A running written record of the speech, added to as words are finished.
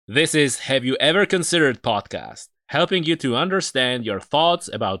This is Have You Ever Considered podcast, helping you to understand your thoughts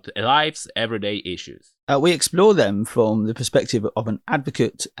about life's everyday issues. We explore them from the perspective of an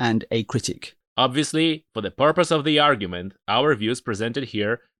advocate and a critic. Obviously, for the purpose of the argument, our views presented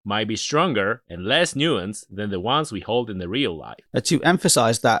here might be stronger and less nuanced than the ones we hold in the real life. To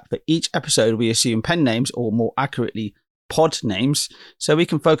emphasize that for each episode, we assume pen names, or more accurately, pod names, so we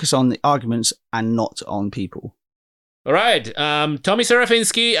can focus on the arguments and not on people. All right, Tommy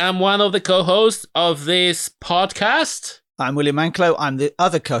Serafinsky, I'm one of the co-hosts of this podcast. I'm William Manklow. I'm the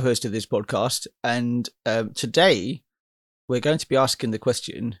other co-host of this podcast. And today, we're going to be asking the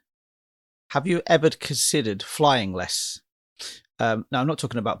question, have you ever considered flying less? Now, I'm not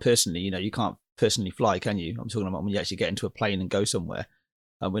talking about personally. You can't personally fly, can you? I'm talking about when you actually get into a plane and go somewhere.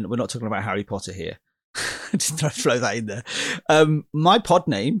 We're not talking about Harry Potter here. Just try to throw that in there. My pod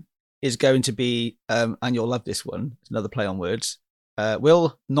name is going to be, and you'll love this one, it's another play on words,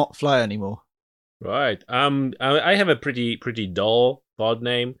 will not fly anymore. Right. I have a pretty dull pod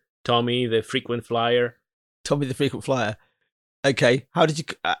name, Tommy the Frequent Flyer. Tommy the Frequent Flyer. Okay. How did you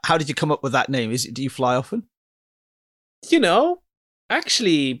come up with that name? Do you fly often?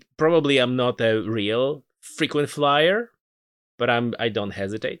 Actually, probably I'm not a real frequent flyer, but I don't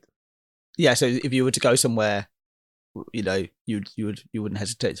hesitate. Yeah. So if you were to go somewhere, you wouldn't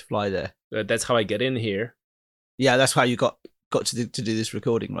hesitate to fly there. That's how I get in here. Yeah, that's how you got to do this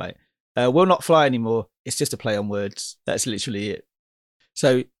recording, right? Will not fly anymore. It's just a play on words. That's literally it.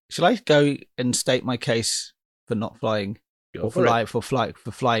 So, shall I go and state my case for not flying, for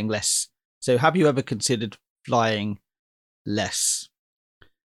flying less? So, have you ever considered flying less?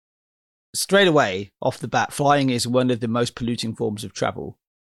 Straight away, off the bat, flying is one of the most polluting forms of travel.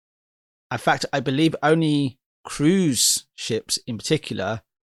 In fact, I believe only cruise ships in particular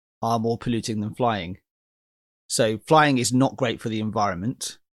are more polluting than flying. So flying is not great for the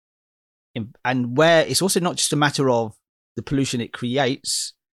environment. And where it's also not just a matter of the pollution it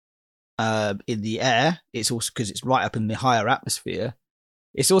creates in the air, it's also because it's right up in the higher atmosphere.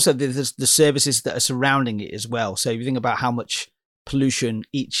 It's also the services that are surrounding it as well. So if you think about how much pollution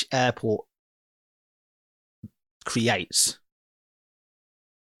each airport creates,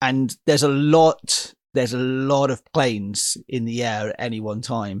 and there's a lot of planes in the air at any one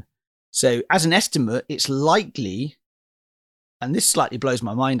time. So as an estimate, it's likely, and this slightly blows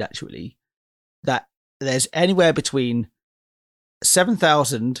my mind actually, that there's anywhere between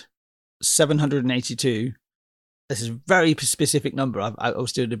 7,782. This is a very specific number. I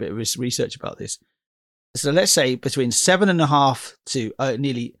was doing a bit of research about this. So let's say between 7.5 to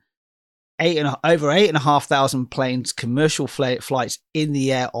nearly over 8,500 planes, commercial flights in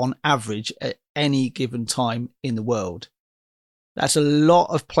the air on average at any given time in the world. That's a lot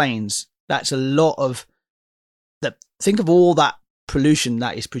of planes. That's a lot of that. Think of all that pollution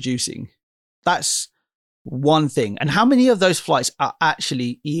that is producing. That's one thing. And how many of those flights are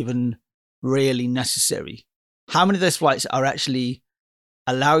actually even really necessary? How many of those flights are actually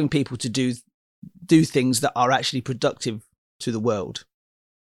allowing people to do things that are actually productive to the world?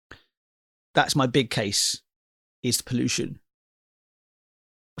 That's my big case, is pollution.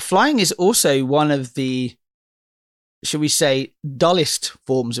 Flying is also one of the, shall we say, dullest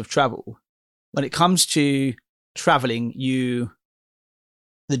forms of travel. When it comes to traveling,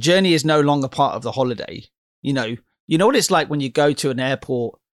 the journey is no longer part of the holiday. You know what it's like when you go to an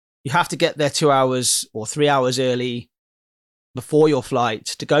airport, you have to get there 2 hours or 3 hours early before your flight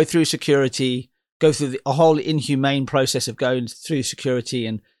to go through security, go through a whole inhumane process of going through security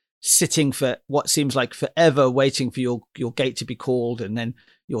and sitting for what seems like forever, waiting for your gate to be called, and then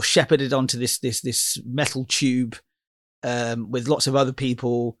you're shepherded onto this metal tube with lots of other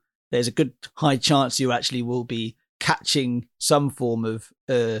people. There's a good high chance you actually will be catching some form of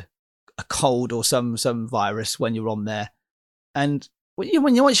a cold or some virus when you're on there. And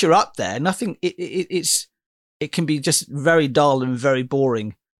once you're up there, nothing. It can be just very dull and very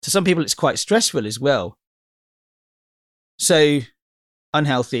boring. To some people, it's quite stressful as well. So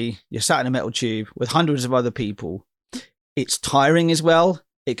unhealthy. You're sat in a metal tube with hundreds of other people. It's tiring as well.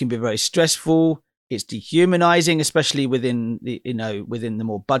 It can be very stressful. It's dehumanizing, especially within the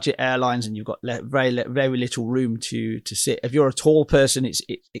more budget airlines, and you've got very little room to sit. If you're a tall person,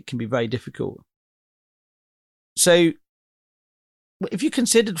 it can be very difficult. So, if you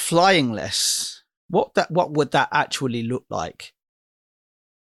considered flying less, what would that actually look like?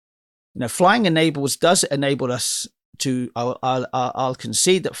 Flying does enable us to. I'll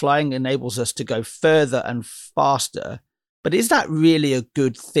concede that flying enables us to go further and faster, but is that really a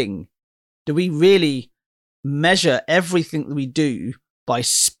good thing? Do we really measure everything that we do by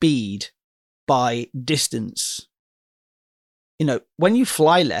speed, by distance? when you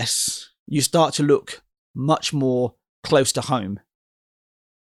fly less, you start to look much more close to home.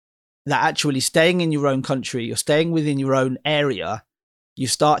 That actually staying in your own country or staying within your own area, you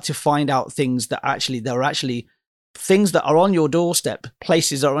start to find out things that there are actually things that are on your doorstep,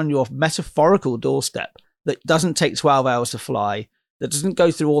 places that are on your metaphorical doorstep that doesn't take 12 hours to fly, that doesn't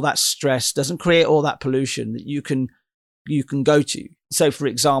go through all that stress, doesn't create all that pollution, that you can go to. So, for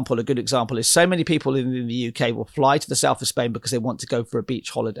example, a good example is so many people in the UK will fly to the south of Spain because they want to go for a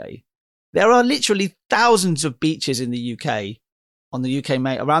beach holiday. There are literally thousands of beaches in the UK, around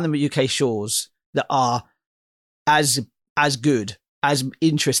the UK shores, that are as good, as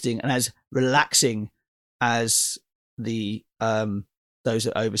interesting, and as relaxing as the those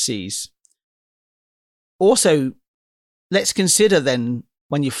overseas. Also, let's consider then,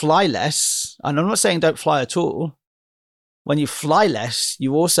 when you fly less, and I'm not saying don't fly at all, when you fly less,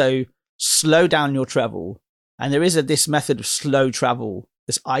 you also slow down your travel. And there is this method of slow travel,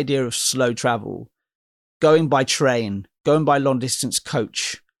 this idea of slow travel, going by train, going by long distance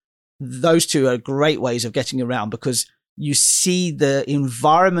coach. Those two are great ways of getting around, because you see the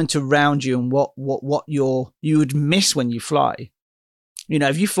environment around you and what you would miss when you fly.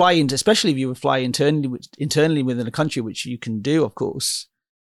 If you fly especially if you fly internally within a country, which you can do, of course,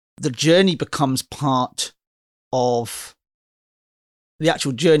 the journey becomes part of the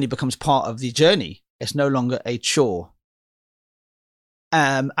actual journey becomes part of the journey. It's no longer a chore.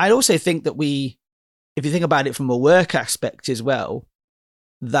 I also think that if you think about it from a work aspect as well,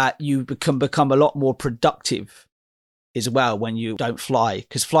 that you become a lot more productive as well when you don't fly,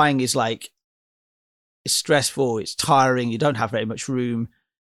 because flying is it's stressful, it's tiring, you don't have very much room.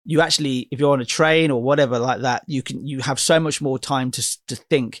 You actually, if you're on a train or whatever like that, you have so much more time to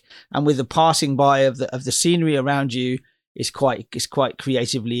think, and with the passing by of the scenery around you, it's quite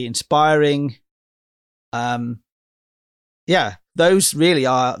creatively inspiring. Those really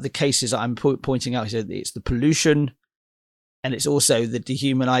are the cases I'm pointing out. It's the pollution, and it's also the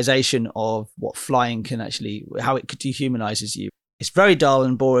dehumanization of what flying can actually, how it dehumanizes you. It's a very dull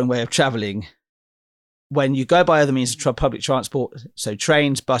and boring way of traveling. When you go by other means of public transport, so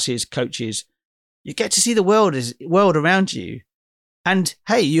trains, buses, coaches, you get to see the world around you. And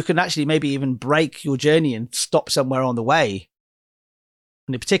hey, you can actually maybe even break your journey and stop somewhere on the way.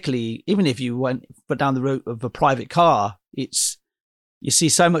 And particularly, even if you went down the route of a private car, you see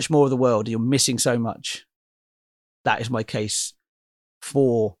so much more of the world. You're missing so much. That is my case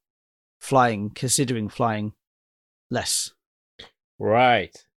for considering flying less.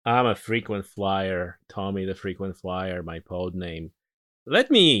 Right. I'm a frequent flyer. Tommy the Frequent Flyer, my pod name.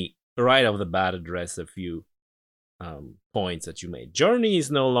 Let me right off the bat address a few points that you made. Journey is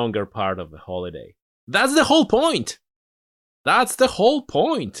no longer part of the holiday. That's the whole point.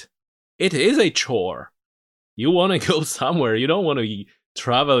 It is a chore. You want to go somewhere. You don't want to be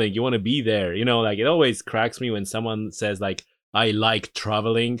traveling. You want to be there. It always cracks me when someone says, I like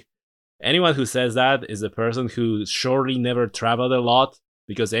traveling. Anyone who says that is a person who surely never traveled a lot,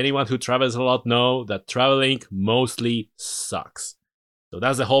 because anyone who travels a lot know that traveling mostly sucks. So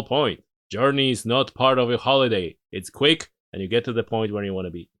that's the whole point. Journey is not part of a holiday. It's quick, and you get to the point where you want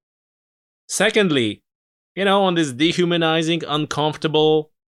to be. Secondly, on this dehumanizing,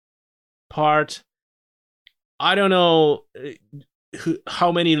 uncomfortable part, I don't know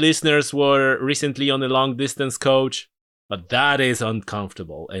how many listeners were recently on a long distance coach, but that is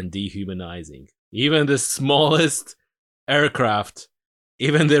uncomfortable and dehumanizing. Even the smallest aircraft,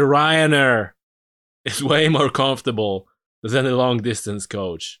 even the Ryanair, is way more comfortable than a long distance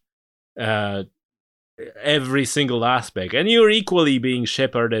coach. Every single aspect, and you're equally being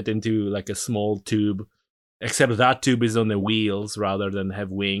shepherded into a small tube, except that tube is on the wheels rather than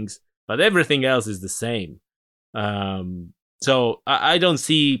have wings, but everything else is the same. So I don't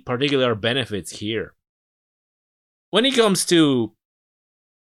see particular benefits here. When it comes to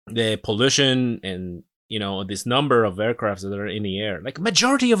the pollution and this number of aircrafts that are in the air,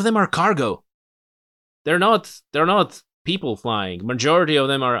 majority of them are cargo. They're not people flying. Majority of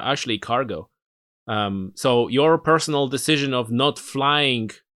them are actually cargo. So your personal decision of not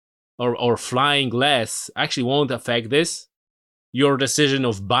flying or flying less actually won't affect this. Your decision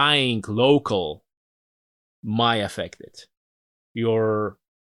of buying local might affect it.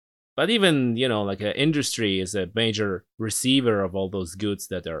 But even, an industry is a major receiver of all those goods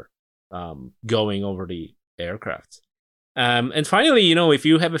that are going over the aircraft. And finally, if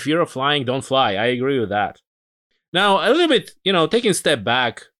you have a fear of flying, don't fly. I agree with that. Now, a little bit, taking a step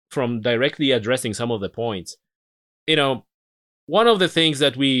back from directly addressing some of the points, one of the things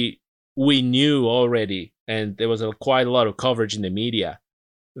that we knew already, and there was quite a lot of coverage in the media,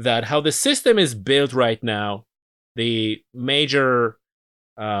 that how the system is built right now the major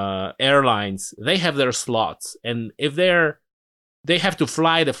airlines, they have their slots, and if they have to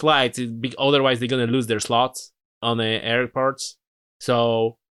fly the flights, otherwise they're gonna lose their slots on the airports.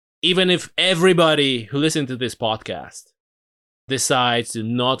 So even if everybody who listens to this podcast decides to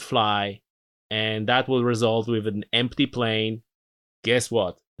not fly, and that will result with an empty plane, guess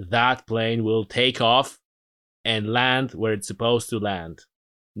what? That plane will take off and land where it's supposed to land,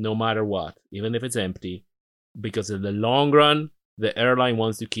 no matter what, even if it's empty, because in the long run, the airline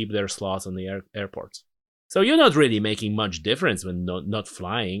wants to keep their slots on the airports. So you're not really making much difference when not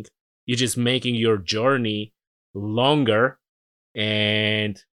flying. You're just making your journey longer,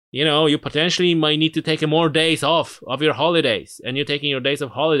 and you potentially might need to take more days off of your holidays, and you're taking your days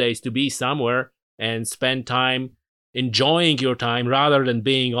of holidays to be somewhere and spend time enjoying your time rather than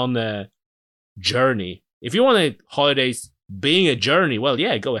being on the journey. If you want holidays being a journey, well,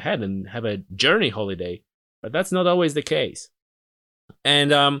 yeah, go ahead and have a journey holiday, but that's not always the case.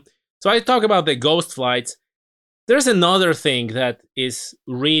 And so I talk about the ghost flights. There's another thing that is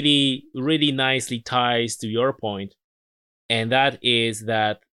really, really nicely ties to your point, and that is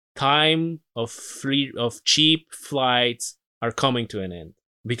that time of cheap flights are coming to an end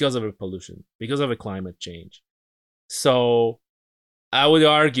because of pollution, because of climate change. So I would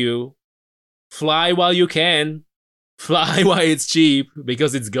argue, fly while you can, fly while it's cheap,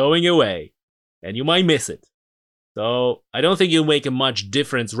 because it's going away, and you might miss it. So I don't think you'll make a much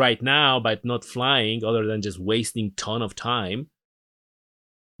difference right now by not flying, other than just wasting ton of time.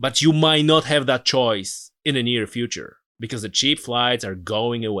 But you might not have that choice in the near future, because the cheap flights are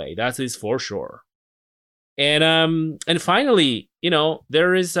going away. That is for sure. And finally,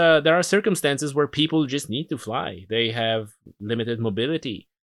 there are circumstances where people just need to fly. They have limited mobility.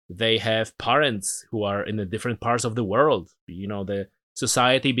 They have parents who are in the different parts of the world. The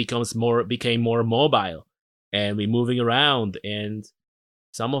society became more mobile, and we're moving around. And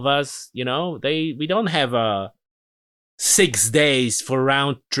some of us, we don't have 6 days for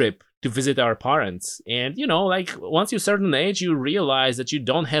round trip to visit our parents. And once you're a certain age, you realize that you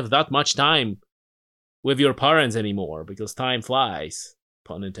don't have that much time with your parents anymore, because time flies,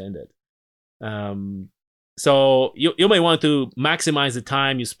 pun intended. So you may want to maximize the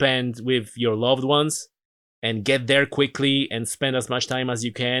time you spend with your loved ones and get there quickly and spend as much time as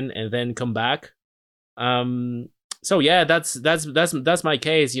you can and then come back. So yeah, that's my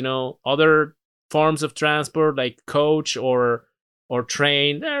case. Other forms of transport like coach or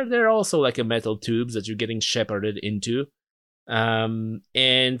train, they're also like a metal tubes that you're getting shepherded into.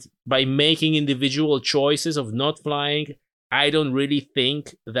 And by making individual choices of not flying, I don't really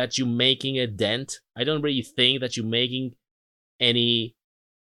think that you're making a dent. I don't really think that you're making any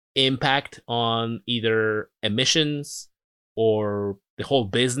impact on either emissions or the whole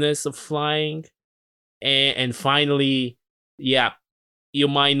business of flying. And finally, yeah, you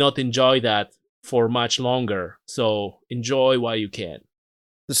might not enjoy that for much longer. So enjoy while you can.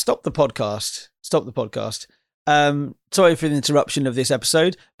 Stop the podcast. Sorry for the interruption of this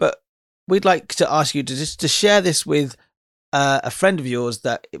episode, but we'd like to ask you to share this with a friend of yours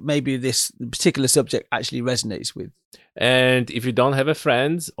that maybe this particular subject actually resonates with. And if you don't have a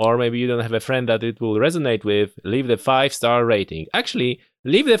friend, or maybe you don't have a friend that it will resonate with, leave the 5-star rating. Actually,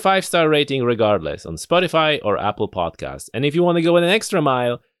 leave the 5-star rating regardless on Spotify or Apple Podcasts. And if you want to go an extra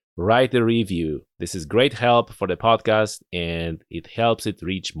mile, write a review. This is great help for the podcast, and it helps it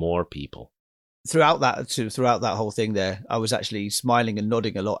reach more people. Throughout that whole thing there, I was actually smiling and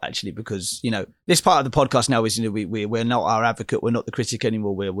nodding a lot, actually, because this part of the podcast now is we're not our advocate, we're not the critic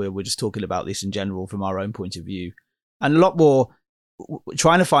anymore. We're just talking about this in general from our own point of view, and a lot more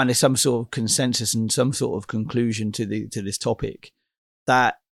trying to find some sort of consensus and some sort of conclusion to this topic.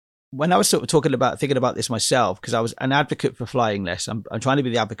 That when I was sort of thinking about this myself, because I was an advocate for flying less, I'm trying to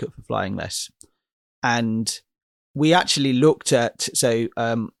be the advocate for flying less, and we actually looked at,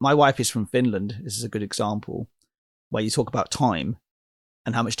 my wife is from Finland. This is a good example where you talk about time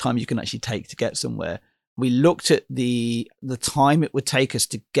and how much time you can actually take to get somewhere. We looked at the time it would take us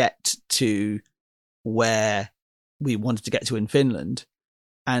to get to where we wanted to get to in Finland.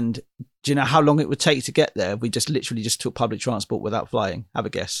 And do you know how long it would take to get there? We just literally took public transport without flying. Have a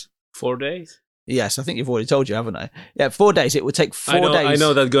guess. 4 days? Yes, I think you've already told you, haven't I? Yeah, 4 days. It would take 4 days. I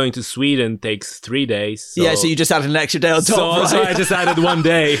know that going to Sweden takes 3 days. So. Yeah, so you just added an extra day on top, right? So I just added 1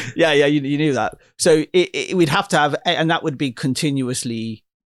 day. Yeah, you knew that. So we'd have to have, and that would be continuously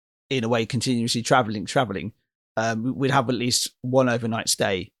traveling. We'd have at least one overnight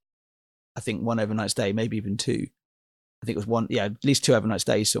stay. I think one overnight stay, maybe even two. I think it was at least 2 overnight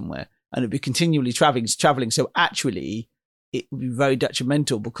stays somewhere. And it'd be continually traveling. So actually, it would be very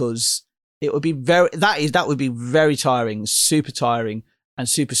detrimental, because It would be that would be very tiring, super tiring, and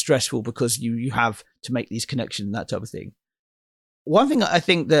super stressful because you have to make these connections and that type of thing. One thing I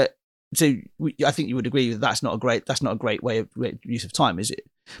think that I think you would agree with that's not a great way of use of time, is it?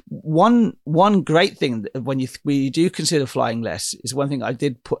 One great thing when you do consider flying less is one thing I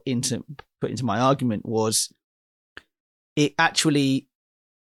did put into my argument was it actually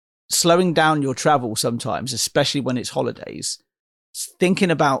slowing down your travel sometimes, especially when it's holidays,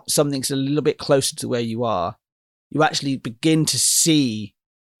 thinking about something that's a little bit closer to where you are, you actually begin to see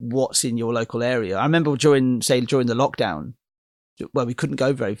what's in your local area. I remember during the lockdown, where we couldn't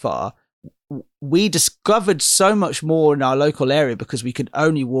go very far, we discovered so much more in our local area because we could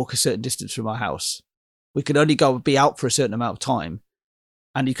only walk a certain distance from our house. We could only be out for a certain amount of time.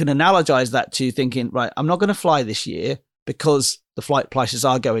 And you can analogize that to thinking, right, I'm not going to fly this year because the flight prices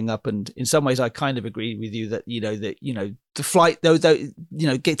are going up. And in some ways, I kind of agree with you that, the flight,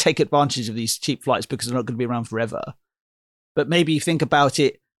 take advantage of these cheap flights because they're not going to be around forever. But maybe you think about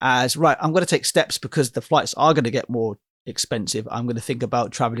it as, right, I'm going to take steps because the flights are going to get more expensive. I'm going to think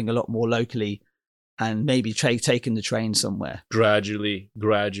about traveling a lot more locally and maybe taking the train somewhere gradually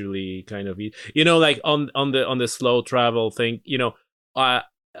kind of, like on the slow travel thing. I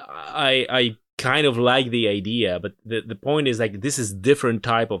kind of like the idea, but the point is, like, this is different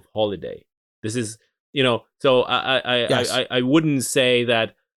type of holiday. This is, so I wouldn't say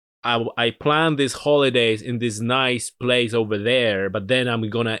that I plan these holidays in this nice place over there, but then I'm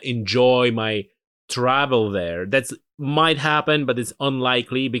gonna enjoy my travel there. That's might happen, but it's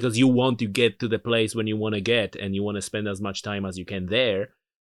unlikely because you want to get to the place when you want to get, and you want to spend as much time as you can there.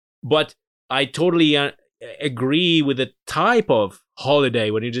 But I totally agree with the type of holiday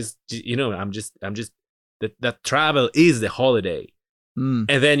when you just, I'm just that travel is the holiday. And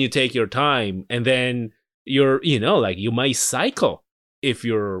then you take your time, and then you're, like, you might cycle if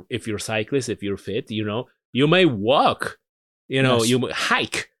you're cyclist, if you're fit, you may walk, Yes. you might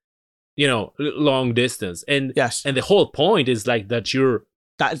hike, long distance, and Yes. and the whole point is like that you're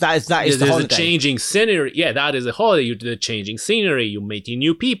that is the holiday. A changing scenery. Yeah, that is a holiday. You're the changing scenery. You're meeting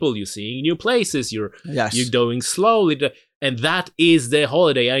new people. You're seeing new places. You're going slowly, and that is the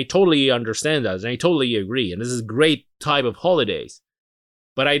holiday. I totally understand that, and I totally agree. And this is a great type of holidays.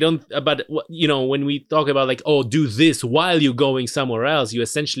 But I don't. But when we talk about, like, oh, do this while you're going somewhere else, you're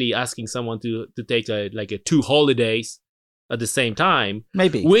essentially asking someone to take a 2 holidays at the same time,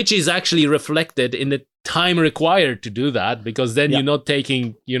 maybe, which is actually reflected in the time required to do that, because then you're not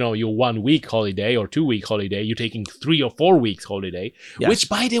taking, your 1 week holiday or 2 week holiday, you're taking 3 or 4 weeks holiday, which,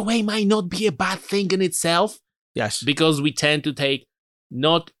 by the way, might not be a bad thing in itself. Yes. Because we tend to take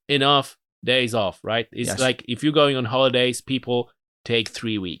not enough days off, right? It's like, if you're going on holidays, people take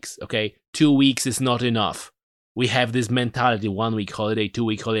 3 weeks, okay? 2 weeks is not enough. We have this mentality, 1 week holiday, 2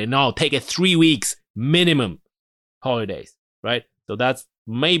 week holiday. No, take a 3 weeks minimum holidays. Right? So that's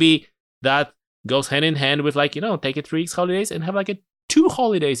maybe that goes hand in hand with, like, take a 3 weeks holidays and have like a 2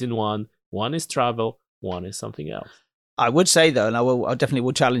 holidays in one. One is travel, one is something else. I would say, though, and I definitely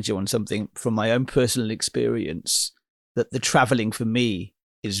will challenge you on something from my own personal experience, that the traveling for me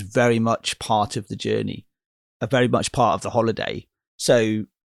is very much part of the journey, very much part of the holiday. So,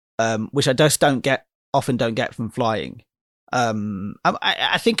 which I just often don't get from flying.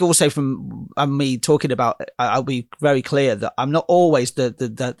 I think also from me talking about, I'll be very clear that I'm not always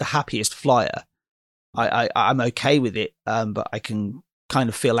the happiest flyer. I'm okay with it, but I can kind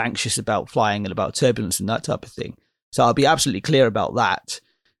of feel anxious about flying and about turbulence and that type of thing. So I'll be absolutely clear about that.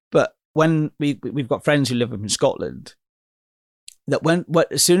 But when we've got friends who live up in Scotland, that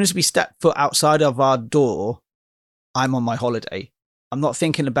as soon as we step foot outside of our door, I'm on my holiday. I'm not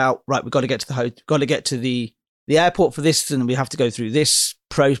thinking about, right, we've got to get to the airport for this, and we have to go through this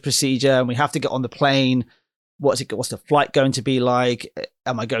procedure, and we have to get on the plane. What's the flight going to be like?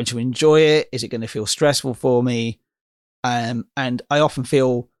 Am I going to enjoy it? Is it going to feel stressful for me? And I often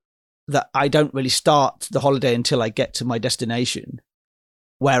feel that I don't really start the holiday until I get to my destination.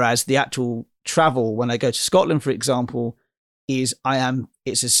 Whereas the actual travel, when I go to Scotland, for example, it's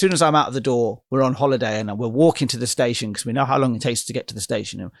as soon as I'm out of the door, we're on holiday, and we're walking to the station because we know how long it takes to get to the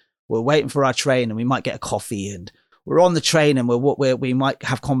station. And we're waiting for our train, and we might get a coffee, and we're on the train, and we might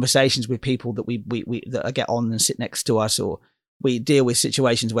have conversations with people that we that get on and sit next to us, or we deal with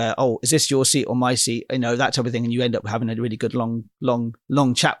situations where, oh, is this your seat or my seat? That type of thing. And you end up having a really good long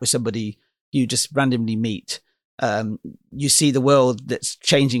chat with somebody you just randomly meet. You see the world that's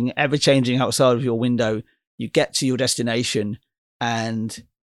ever changing outside of your window. You get to your destination, and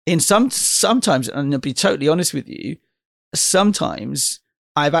sometimes, and I'll be totally honest with you, sometimes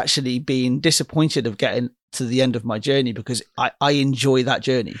I've actually been disappointed of getting to the end of my journey because I enjoy that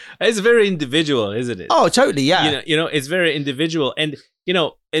journey. It's very individual, isn't it? Oh, totally, yeah. You know, it's very individual. And, you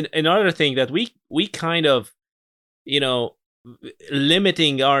know, another thing that we kind of, you know,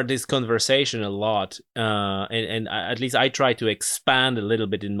 limiting this conversation a lot, and at least I try to expand a little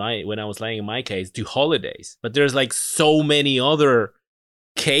bit when I was laying in my case to holidays. But there's like so many other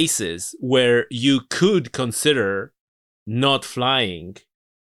cases where you could consider not flying,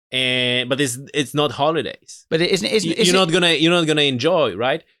 but it's not holidays. But it isn't you're not gonna enjoy,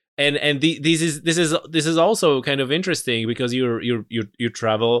 right? And this is also kind of interesting because you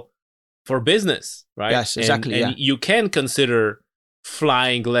travel for business, right? Yes, exactly. And you can consider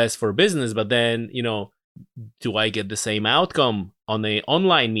flying less for business, but then, you know, do I get the same outcome on an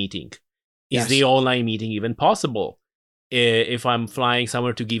online meeting? Is the online meeting even possible if I'm flying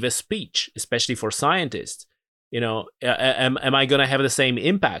somewhere to give a speech, especially for scientists? You know, am I gonna have the same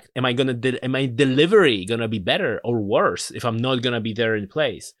impact? Am my delivery gonna be better or worse if I'm not gonna be there in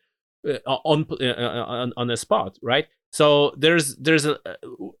place on the spot, right? So there's a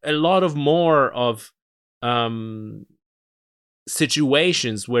lot of more of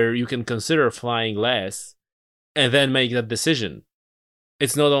situations where you can consider flying less and then make that decision.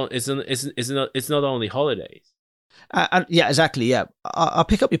 It's not only holidays. Yeah, exactly. Yeah, I'll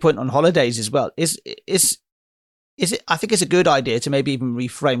pick up your point on holidays as well. Is it? I think it's a good idea to maybe even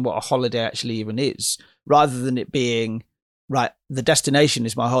reframe what a holiday actually even is, rather than it being right. The destination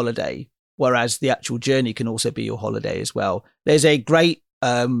is my holiday, whereas the actual journey can also be your holiday as well. There's a great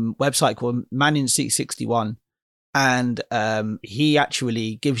website called Man in Seat 61, and he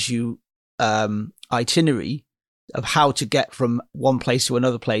actually gives you itinerary of how to get from one place to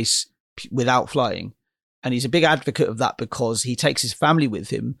another place without flying. And he's a big advocate of that because he takes his family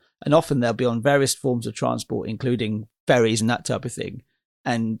with him, and often they'll be on various forms of transport, including ferries and that type of thing.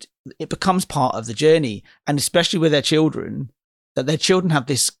 And it becomes part of the journey, and especially with their children, that their children have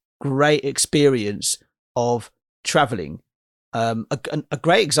this great experience of traveling. A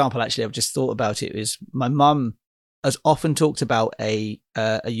great example, actually, I've just thought about it, is my mum has often talked about a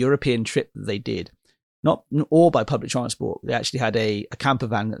European trip that they did, not all by public transport. They actually had a camper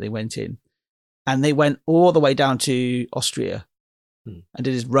van that they went in, and they went all the way down to Austria and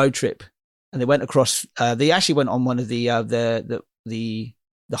did this road trip. And they went across. They actually went on one of the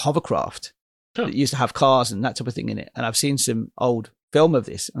hovercraft that used to have cars and that type of thing in it. And I've seen some old film of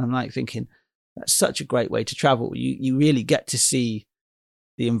this, and I'm like thinking, that's such a great way to travel. You really get to see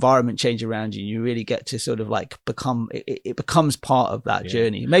the environment change around you. You really get to sort of like it becomes part of that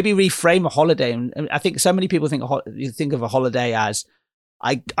journey. Maybe reframe a holiday. And I think so many people think of a holiday as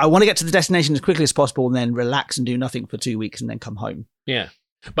I want to get to the destination as quickly as possible and then relax and do nothing for 2 weeks and then come home. Yeah.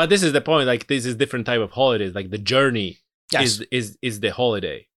 But this is the point. Like, this is different type of holidays. Like, the journey is the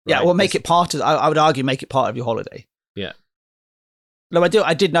holiday. Right? Yeah. Well, make it part of. I would argue make it part of your holiday. Yeah. No,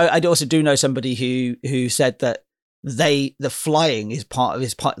 I also do know somebody who said that the flying is part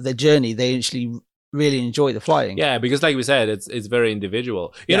of their journey. They actually really enjoy the flying. Yeah, because like we said, it's very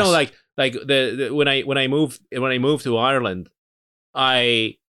individual. You know, like when I moved to Ireland,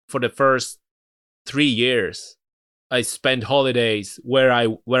 for the first 3 years I spent holidays where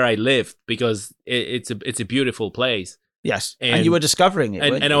I lived because it's a beautiful place. Yes, and you were discovering it,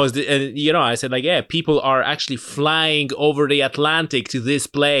 and I was, and you know, I said like, yeah, people are actually flying over the Atlantic to this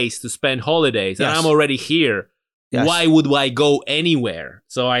place to spend holidays, and I'm already here. Yes. Why would I go anywhere?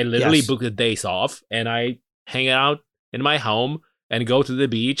 So I literally booked the days off, and I hang out in my home and go to the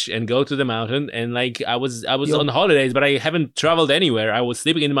beach and go to the mountain, and like I was on holidays, but I haven't traveled anywhere. I was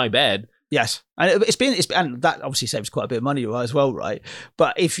sleeping in my bed. Yes, and and that obviously saves quite a bit of money as well, right?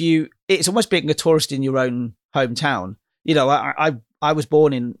 But it's almost being a tourist in your own hometown. You know, I was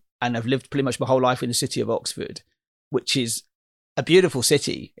born in and I've lived pretty much my whole life in the city of Oxford, which is a beautiful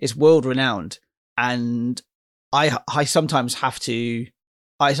city. It's world renowned, and I sometimes have to.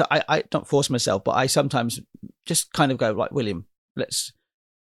 I don't force myself, but I sometimes just kind of go, like, William, let's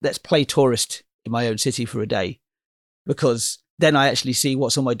play tourist in my own city for a day, because then I actually see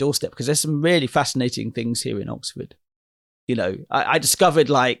what's on my doorstep, because there's some really fascinating things here in Oxford. You know, I discovered,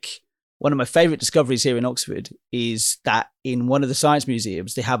 like, one of my favorite discoveries here in Oxford is that in one of the science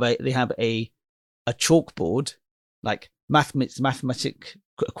museums, they have a chalkboard, like mathematic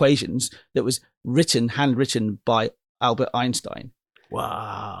equations, that was handwritten by Albert Einstein.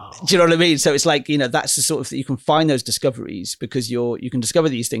 Wow. Do you know what I mean? So it's like, you know, that's the sort of, you can find those discoveries because you can discover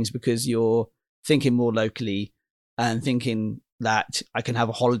these things because you're thinking more locally and thinking that I can have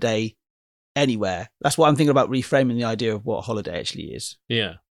a holiday anywhere. That's what I'm thinking about, reframing the idea of what a holiday actually is.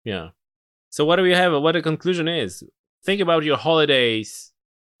 Yeah. Yeah. So what do we have? What the conclusion is? Think about your holidays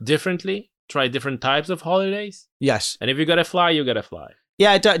differently. try different types of holidays. Yes. And if you gotta fly, you gotta fly.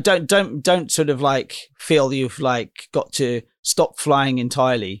 Yeah, don't sort of like feel you've like got to stop flying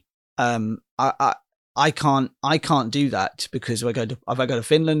entirely. I can't do that because if I go to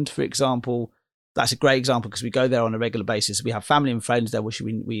Finland, for example, that's a great example because we go there on a regular basis. We have family and friends there, which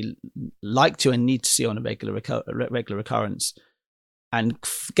we like to and need to see on a regular occurrence. And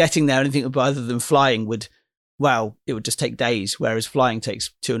getting there, anything other than flying it would just take days, whereas flying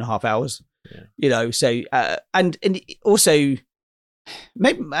takes 2.5 hours. Yeah. You know, so and also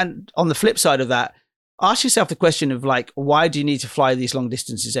maybe, and on the flip side of that, ask yourself the question of like, why do you need to fly these long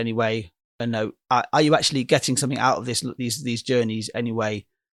distances anyway? And no, are you actually getting something out of these journeys anyway?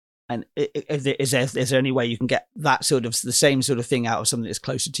 And is there any way you can get that sort of the same sort of thing out of something that's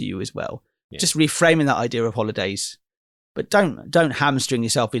closer to you as well? Yeah. Just reframing that idea of holidays, but don't hamstring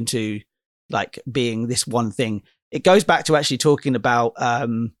yourself into like being this one thing. It goes back to actually talking about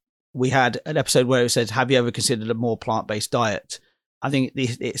we had an episode where it said, "Have you ever considered a more plant-based diet?" I think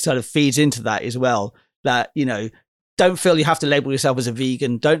it sort of feeds into that as well. That, you know, don't feel you have to label yourself as a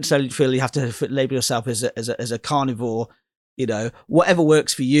vegan. Don't feel you have to label yourself as a carnivore. You know, whatever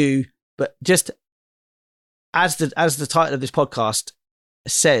works for you. But just as the title of this podcast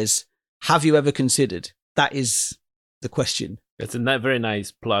says, have you ever considered? That is the question. It's a very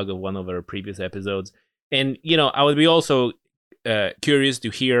nice plug of one of our previous episodes. And, you know, I would be also curious to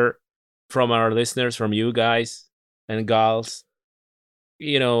hear from our listeners, from you guys and gals,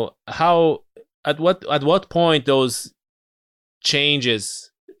 you know, how at what point those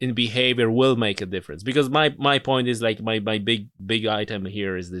changes in behavior will make a difference. Because my point is like my big item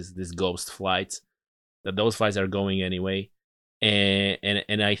here is this ghost flights, that those flights are going anyway.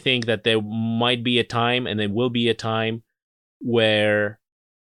 And I think that there might be a time, and there will be a time, where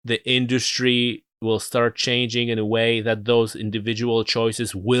the industry will start changing in a way that those individual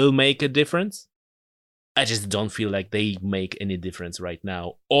choices will make a difference. I just don't feel like they make any difference right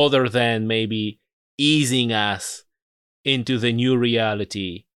now, other than maybe easing us into the new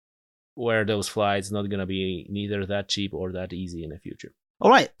reality where those flights not going to be neither that cheap or that easy in the future.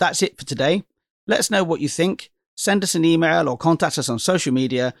 All right, that's it for today. Let us know what you think. Send us an email or contact us on social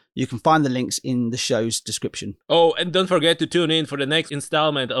media. You can find the links in the show's description. Oh, and don't forget to tune in for the next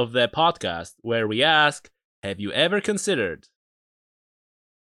installment of the podcast where we ask, have you ever considered?